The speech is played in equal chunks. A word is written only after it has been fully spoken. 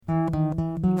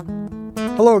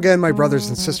Hello again, my brothers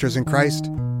and sisters in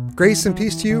Christ. Grace and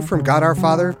peace to you from God our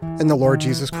Father and the Lord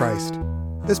Jesus Christ.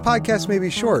 This podcast may be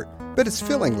short, but it's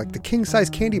filling like the king-size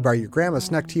candy bar your grandma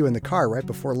snuck to you in the car right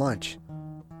before lunch.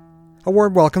 A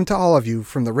warm welcome to all of you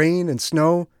from the rain and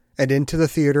snow and into the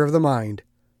theater of the mind.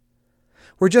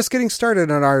 We're just getting started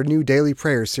on our new daily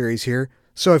prayer series here,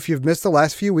 so if you've missed the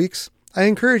last few weeks, I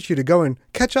encourage you to go and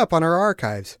catch up on our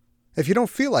archives. If you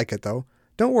don't feel like it, though,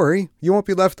 don't worry, you won't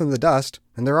be left in the dust,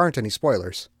 and there aren't any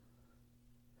spoilers.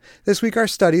 This week our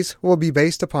studies will be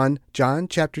based upon John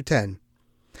chapter 10.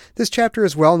 This chapter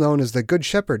is well known as the Good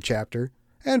Shepherd chapter,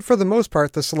 and for the most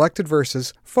part the selected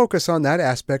verses focus on that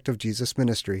aspect of Jesus'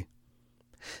 ministry.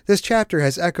 This chapter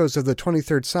has echoes of the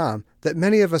 23rd Psalm that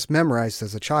many of us memorized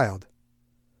as a child.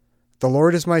 The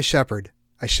Lord is my shepherd,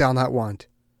 I shall not want.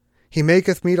 He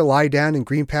maketh me to lie down in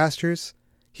green pastures.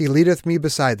 He leadeth me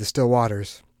beside the still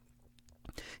waters.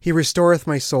 He restoreth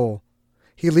my soul.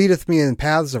 He leadeth me in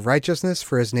paths of righteousness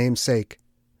for his name's sake.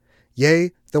 Yea,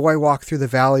 though I walk through the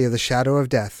valley of the shadow of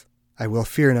death, I will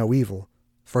fear no evil,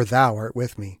 for thou art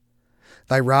with me.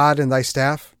 Thy rod and thy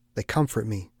staff, they comfort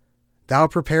me. Thou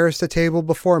preparest a table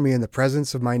before me in the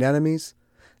presence of mine enemies.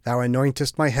 Thou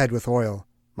anointest my head with oil,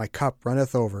 my cup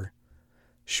runneth over.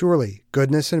 Surely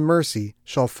goodness and mercy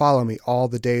shall follow me all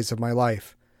the days of my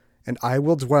life, and I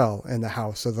will dwell in the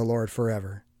house of the Lord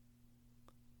forever.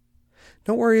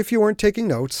 Don't worry if you weren't taking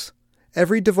notes.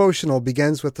 Every devotional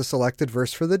begins with the selected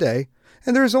verse for the day,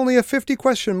 and there is only a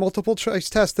 50-question multiple-choice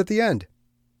test at the end.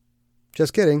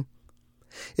 Just kidding.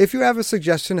 If you have a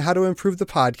suggestion how to improve the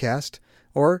podcast,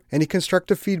 or any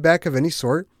constructive feedback of any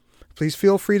sort, please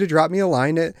feel free to drop me a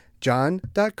line at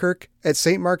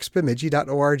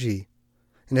john.kirk@stmarksbemidji.org.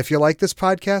 And if you like this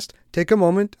podcast, take a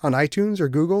moment on iTunes or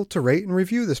Google to rate and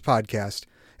review this podcast.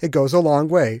 It goes a long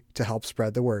way to help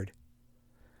spread the word.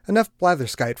 Enough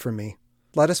blatherskite from me.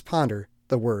 Let us ponder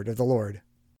the word of the Lord.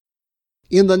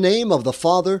 In the name of the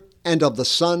Father, and of the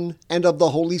Son, and of the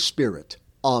Holy Spirit.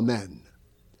 Amen.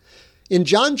 In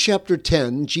John chapter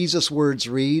 10, Jesus' words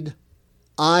read,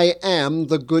 I am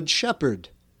the Good Shepherd.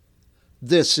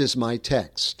 This is my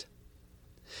text.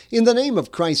 In the name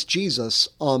of Christ Jesus,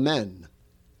 Amen.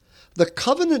 The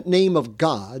covenant name of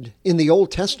God in the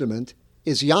Old Testament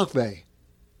is Yahweh.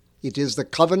 It is the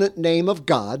covenant name of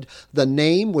God, the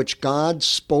name which God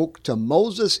spoke to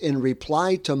Moses in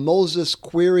reply to Moses'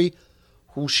 query,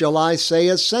 Who shall I say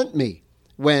has sent me?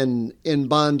 When, in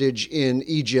bondage in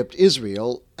Egypt,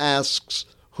 Israel asks,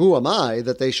 Who am I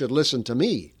that they should listen to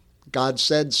me? God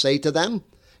said, Say to them,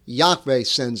 Yahweh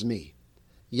sends me.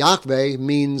 Yahweh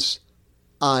means,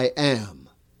 I am.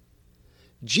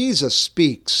 Jesus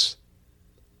speaks,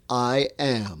 I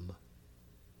am.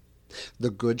 The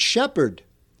Good Shepherd.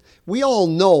 We all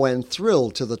know and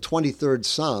thrill to the 23rd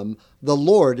Psalm, The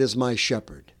Lord is my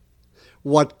shepherd.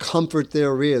 What comfort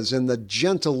there is in the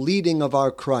gentle leading of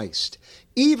our Christ,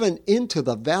 even into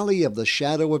the valley of the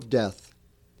shadow of death.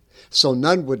 So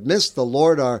none would miss the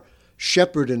Lord our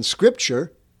shepherd in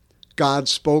Scripture. God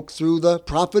spoke through the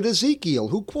prophet Ezekiel,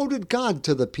 who quoted God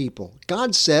to the people.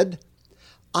 God said,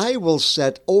 I will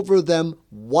set over them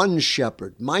one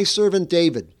shepherd, my servant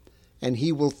David, and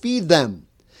he will feed them.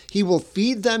 He will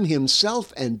feed them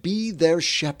himself and be their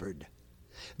shepherd.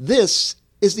 This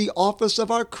is the office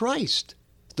of our Christ,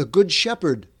 the Good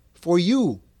Shepherd, for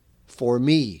you, for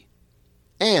me.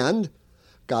 And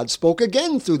God spoke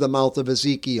again through the mouth of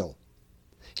Ezekiel.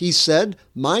 He said,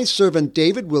 My servant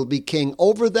David will be king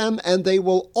over them, and they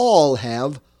will all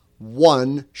have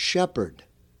one shepherd.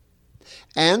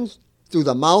 And through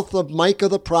the mouth of Micah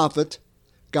the prophet,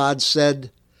 God said,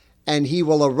 And he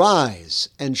will arise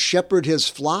and shepherd his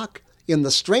flock in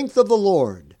the strength of the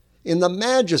Lord, in the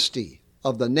majesty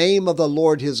of the name of the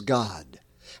Lord his God.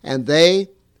 And they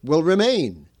will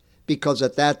remain, because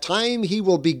at that time he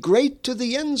will be great to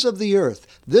the ends of the earth.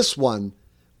 This one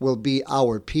will be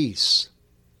our peace.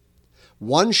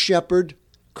 One shepherd,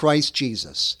 Christ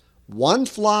Jesus. One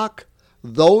flock,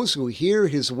 those who hear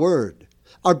his word,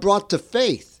 are brought to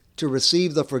faith to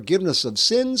receive the forgiveness of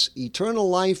sins, eternal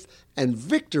life, and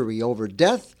victory over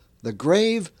death, the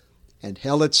grave, and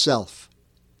hell itself.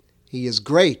 He is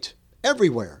great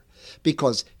everywhere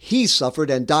because he suffered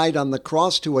and died on the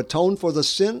cross to atone for the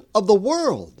sin of the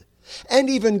world. And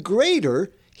even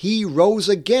greater, he rose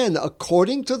again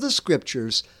according to the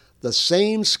Scriptures, the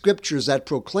same Scriptures that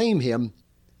proclaim him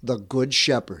the Good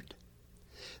Shepherd.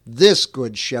 This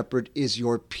Good Shepherd is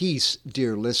your peace,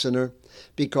 dear listener,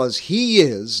 because he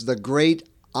is the great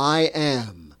I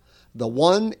Am, the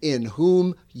one in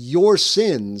whom your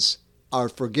sins are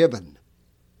forgiven.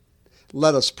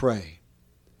 Let us pray.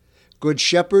 Good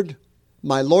Shepherd,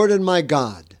 my Lord and my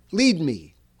God, lead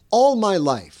me all my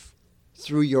life,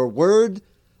 through your word,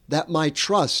 that my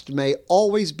trust may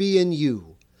always be in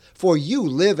you. For you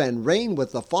live and reign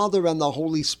with the Father and the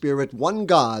Holy Spirit, one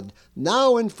God,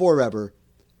 now and forever.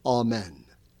 Amen.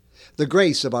 The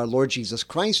grace of our Lord Jesus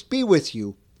Christ be with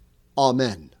you.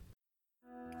 Amen.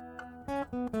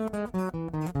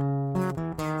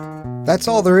 That's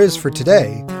all there is for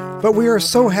today, but we are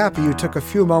so happy you took a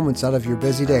few moments out of your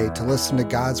busy day to listen to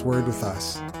God's Word with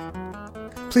us.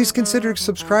 Please consider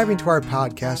subscribing to our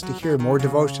podcast to hear more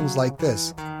devotions like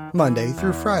this, Monday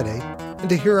through Friday, and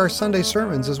to hear our Sunday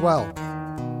sermons as well.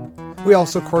 We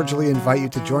also cordially invite you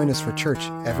to join us for church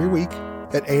every week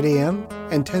at 8 a.m.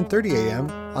 and 10:30 a.m.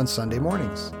 on Sunday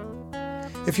mornings.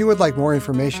 If you would like more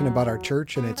information about our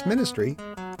church and its ministry,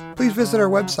 please visit our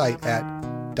website at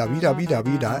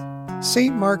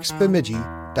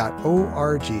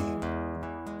www.stmarksbemidji.org.